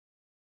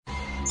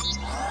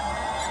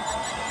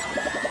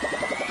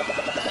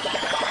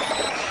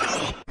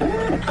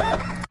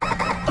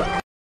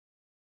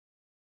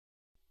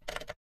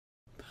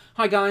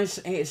Hi guys,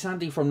 it's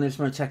Andy from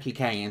NismoTechUK,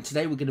 and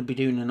today we're going to be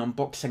doing an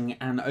unboxing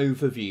and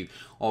overview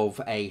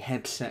of a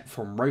headset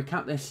from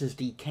Roccat. This is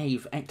the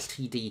Kave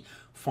XTD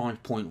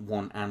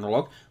 5.1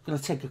 analog. I'm going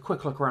to take a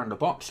quick look around the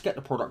box, get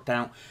the product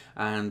out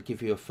and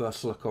give you a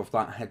first look of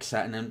that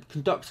headset, and then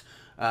conduct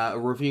a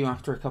review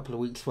after a couple of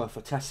weeks worth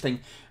of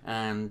testing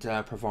and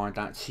provide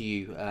that to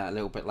you a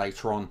little bit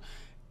later on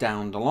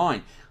down the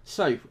line.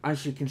 So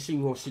as you can see,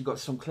 we've also got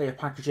some clear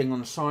packaging on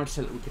the side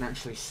so that we can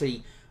actually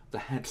see the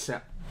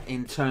headset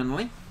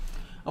internally.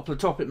 Up at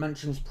the top it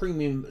mentions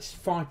premium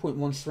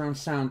 5.1 surround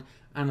sound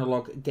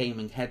analog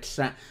gaming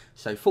headset.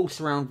 So full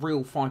surround,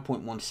 real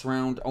 5.1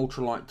 surround,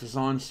 ultralight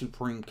design,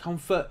 supreme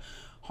comfort,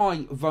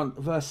 high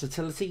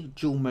versatility,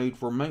 dual mode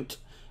remote,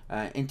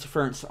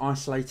 interference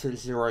isolator,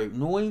 zero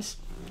noise.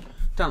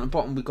 Down at the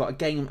bottom we've got a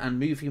game and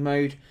movie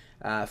mode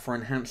for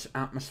enhanced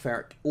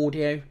atmospheric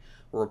audio,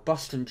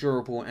 robust and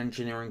durable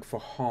engineering for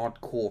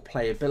hardcore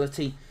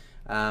playability.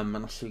 And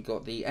also we've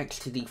got the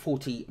XTD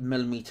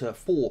 40mm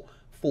for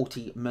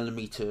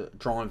 40mm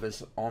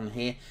drivers on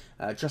here,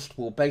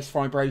 adjustable bass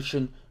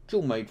vibration,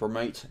 dual mode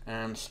remote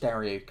and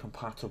stereo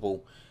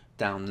compatible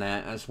down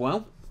there as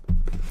well.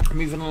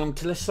 Moving along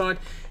to this side,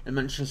 it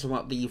mentions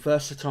about the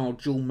versatile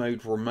dual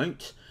mode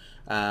remote,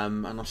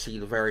 and obviously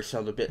the various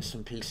other bits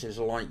and pieces,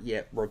 light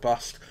yet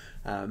robust,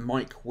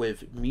 mic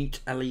with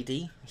mute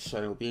LED, so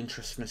it'll be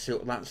interesting to see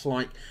what that's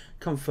like,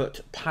 comfort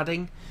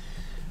padding.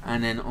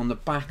 And then on the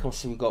back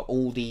also we've got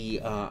all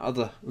the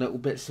other little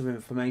bits of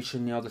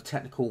information, the other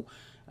technical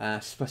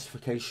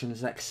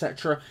specifications,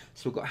 etc.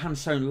 So we've got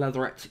hand-sewn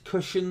leatherette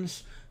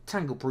cushions,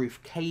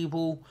 tangle-proof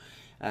cable,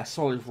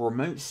 solid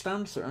remote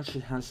stand, so it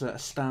actually has a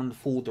stand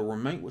for the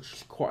remote, which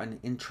is quite an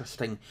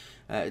interesting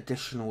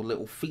additional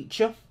little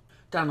feature.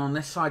 Down on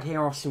this side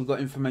here, also we've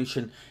got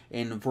information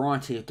in a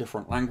variety of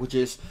different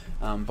languages,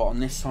 but on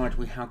this side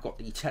we have got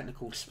the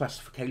technical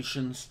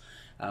specifications.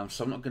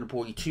 So I'm not going to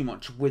bore you too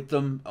much with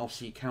them.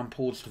 Also, you can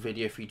pause the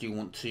video if you do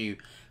want to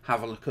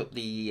have a look at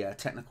the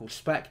technical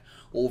spec,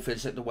 or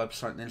visit the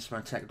website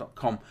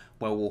NismoTech.com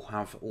where we'll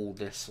have all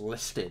this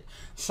listed.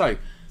 So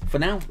for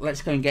now,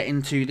 let's go and get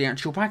into the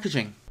actual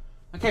packaging.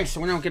 Okay, so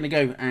we're now going to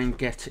go and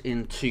get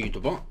into the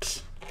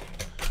box.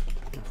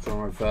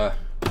 After I've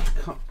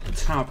cut the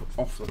tab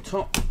off the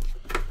top,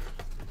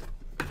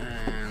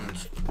 and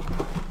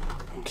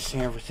you can see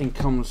everything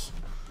comes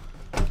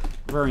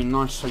very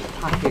nicely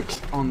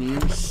packaged on the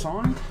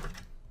inside.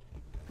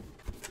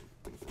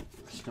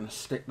 Just going to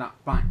stick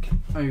that back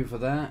over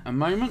there a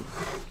moment.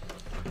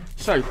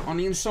 So on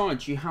the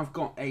inside you have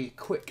got a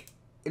quick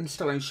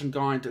installation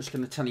guide that's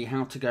going to tell you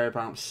how to go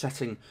about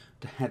setting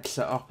the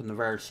headset up and the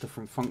various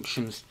different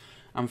functions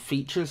and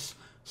features.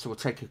 So we'll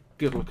take a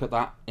good look at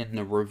that in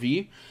the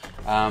review.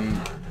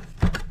 And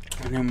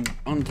then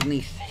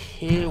underneath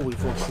here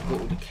we've also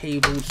got all the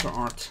cables that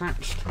are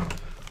attached.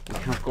 We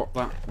have got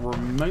that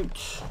remote,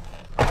 so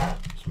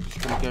I'm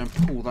just going to go and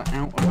pull that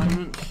out a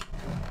moment,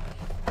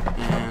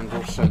 and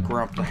also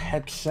grab the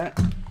headset,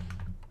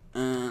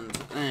 and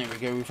there we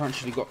go, we've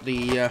actually got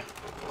the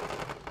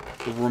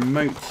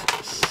remote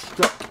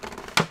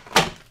stuck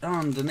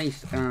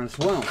underneath as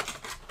well.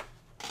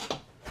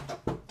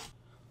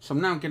 So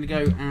I'm now going to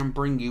go and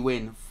bring you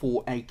in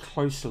for a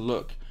closer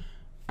look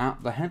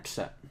at the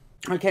headset.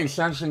 Okay,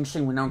 so as you can see,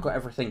 we've now got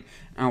everything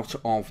out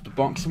of the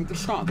box. I'm going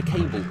to start with the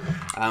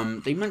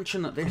cable. They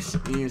mentioned that this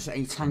is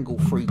a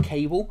tangle-free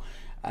cable.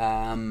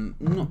 I'm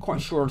not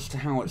quite sure as to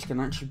how it's going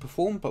to actually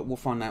perform, but we'll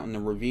find out in the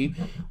review.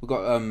 We've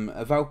got a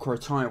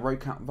Velcro tie, a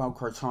Roccat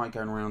Velcro tie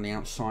going around the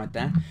outside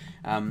there.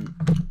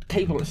 The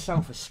cable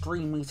itself is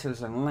 3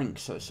 meters in length,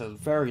 so it's a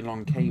very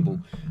long cable.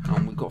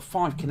 We've got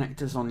 5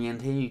 connectors on the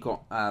end here. You've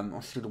got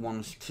obviously the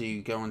ones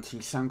to go onto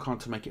your sound card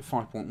to make it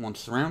 5.1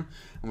 surround,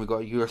 and we've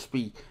got a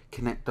USB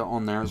connector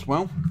on there as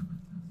well.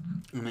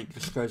 And it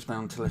just goes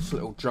down to this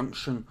little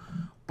junction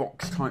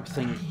box type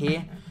thing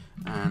here.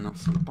 And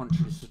obviously it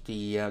bunches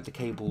the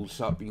cables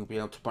up. You'll be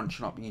able to bunch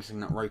it up using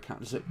that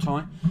Roccat zip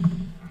tie.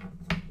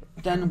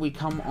 Then we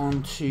come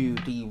on to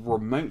the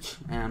remote,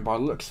 and by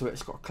the looks of it,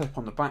 it's got a clip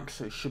on the back,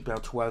 so you should be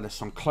able to wear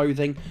this on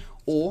clothing,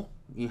 or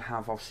you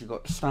have obviously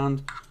got the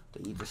stand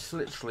that you just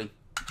literally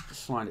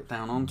slide it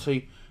down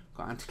onto.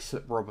 Got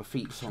anti-slip rubber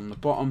feet on the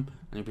bottom,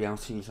 and you'll be able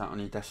to use that on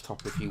your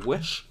desktop if you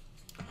wish.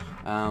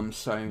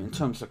 So in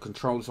terms of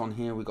controls on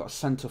here, we've got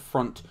center,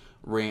 front,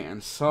 rear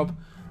and sub,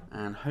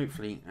 and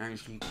hopefully,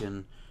 as you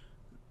can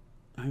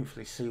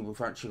see,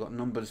 we've actually got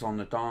numbers on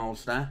the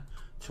dials there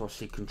to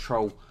obviously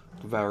control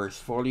the various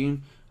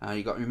volume.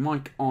 You've got your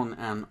mic on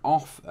and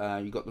off.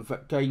 You've got the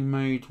game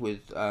mode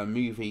with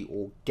movie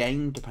or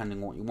game, depending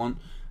on what you want.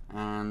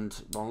 And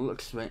by the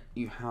looks of it,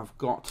 you have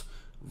got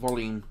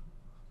volume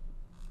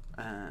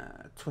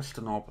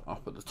twister knob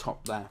up at the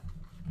top there.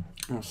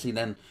 And obviously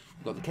then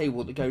you've got the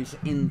cable that goes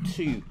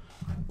into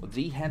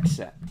the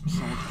headset.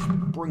 So I'll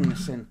just bring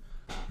this in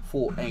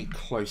for a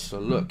closer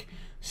look.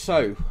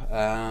 So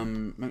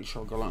make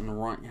sure I've got it on the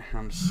right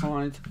hand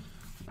side.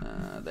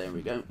 There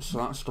we go. So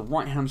that's the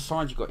right hand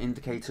side. You've got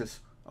indicators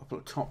up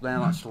at the top there.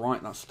 That's the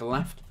right, that's the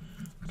left.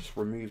 Just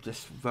remove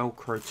this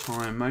Velcro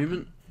tie a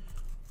moment.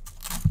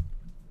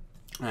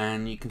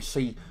 and you can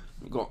see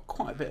we've got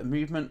quite a bit of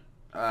movement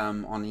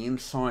on the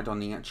inside on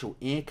the actual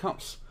ear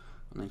cups,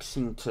 and they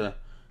seem to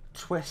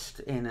twist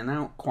in and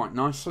out quite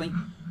nicely.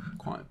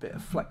 Quite a bit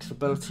of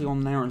flexibility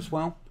on there as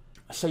well.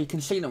 So you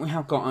can see that we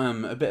have got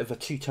a bit of a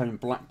two-tone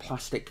black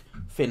plastic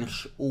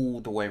finish all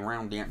the way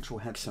around the actual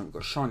headset. We've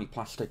got shiny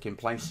plastic in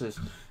places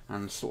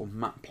and sort of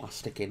matte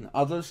plastic in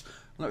others.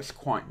 Looks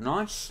quite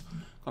nice.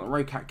 Got the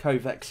Roccat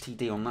Kave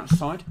XTD on that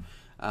side.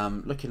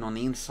 Looking on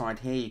the inside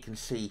here, you can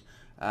see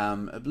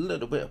a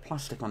little bit of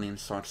plastic on the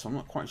inside, so I'm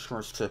not quite sure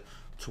as to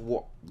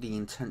what the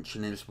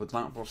intention is with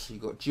that. But obviously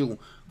you've got dual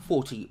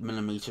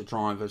 40mm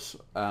drivers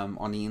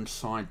on the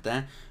inside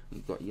there.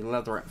 You've got your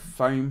leatherette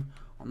foam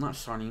on that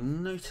side. You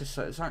notice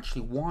that it's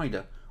actually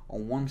wider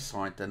on one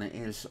side than it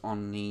is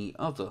on the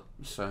other,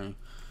 so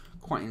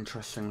quite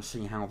interesting to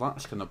see how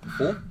that's going to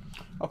perform.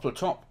 Up at the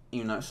top,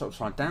 even though it's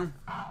upside down,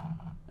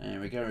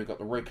 there we go, we've got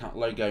the Roccat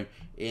logo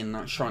in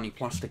that shiny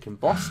plastic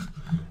embossed,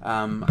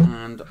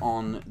 and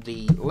on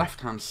the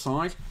left hand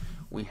side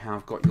we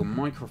have got your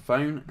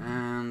microphone,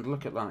 and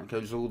look at that, it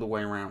goes all the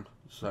way around,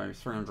 so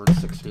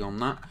 360 on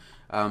that,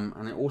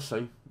 and it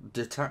also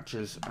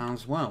detaches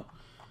as well,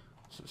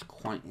 so it's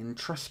quite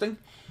interesting.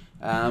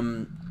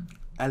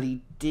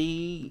 LED,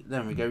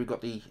 there we go, we've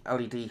got the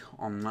LED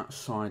on that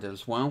side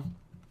as well.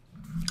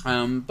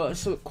 But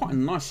it's quite a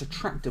nice,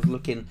 attractive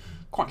looking,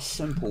 quite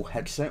simple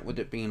headset, with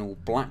it being all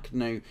black,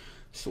 no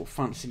sort of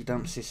fancy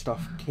dancy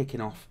stuff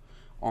kicking off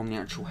on the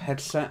actual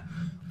headset.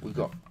 We've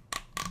got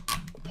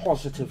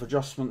positive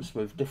adjustments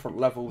with different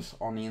levels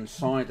on the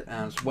inside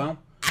as well.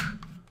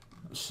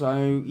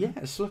 So yeah,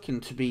 it's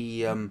looking to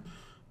be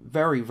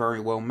very,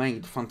 very well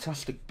made.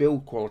 Fantastic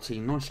build quality,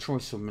 nice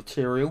choice of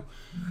material.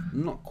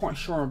 I'm not quite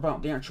sure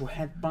about the actual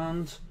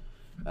headband,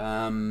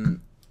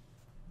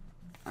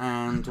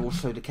 and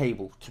also the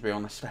cable, to be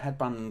honest. The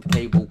headband and the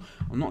cable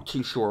I'm not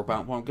too sure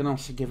about, but I'm going to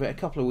also give it a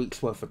couple of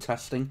weeks worth of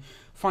testing,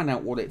 find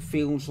out what it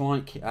feels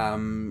like,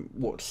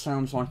 what it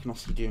sounds like, and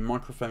also do a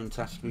microphone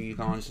test for you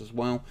guys as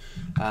well.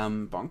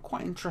 But I'm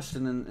quite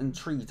interested and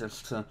intrigued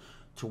as to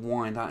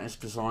why that is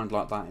designed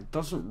like that. It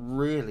doesn't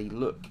really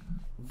look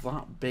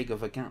that big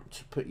of a gap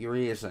to put your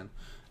ears in,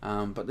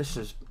 but this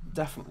is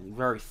definitely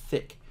very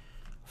thick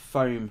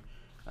foam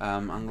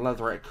and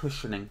leatherette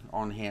cushioning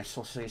on here,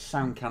 so I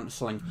sound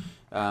cancelling,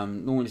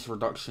 noise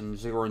reduction,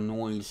 zero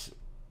noise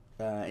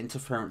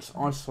interference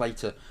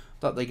isolator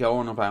that they go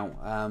on about.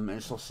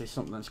 It's also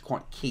something that's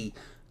quite key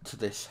to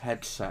this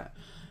headset.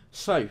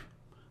 So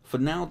for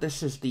now,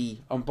 this is the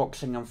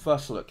unboxing and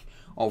first look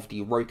of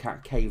the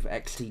Roccat Kave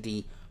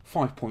XTD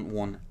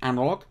 5.1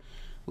 analog.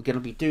 We're going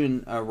to be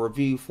doing a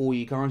review for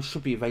you guys,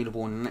 should be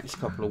available in the next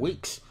couple of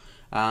weeks.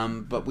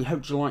 But we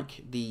hope you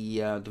like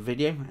the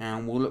video,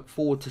 and we'll look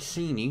forward to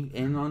seeing you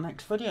in our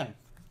next video.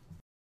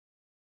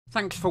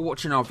 Thanks for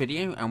watching our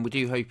video, and we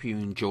do hope you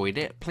enjoyed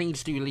it.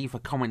 Please do leave a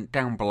comment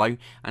down below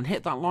and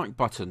hit that like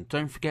button.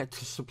 Don't forget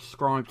to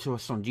subscribe to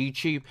us on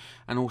YouTube,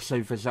 and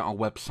also visit our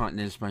website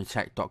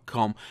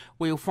NismoTech.com,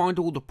 where you'll find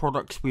all the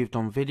products we've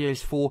done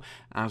videos for,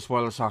 as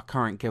well as our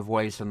current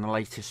giveaways and the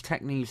latest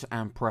tech news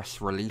and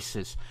press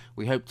releases.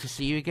 We hope to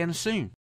see you again soon.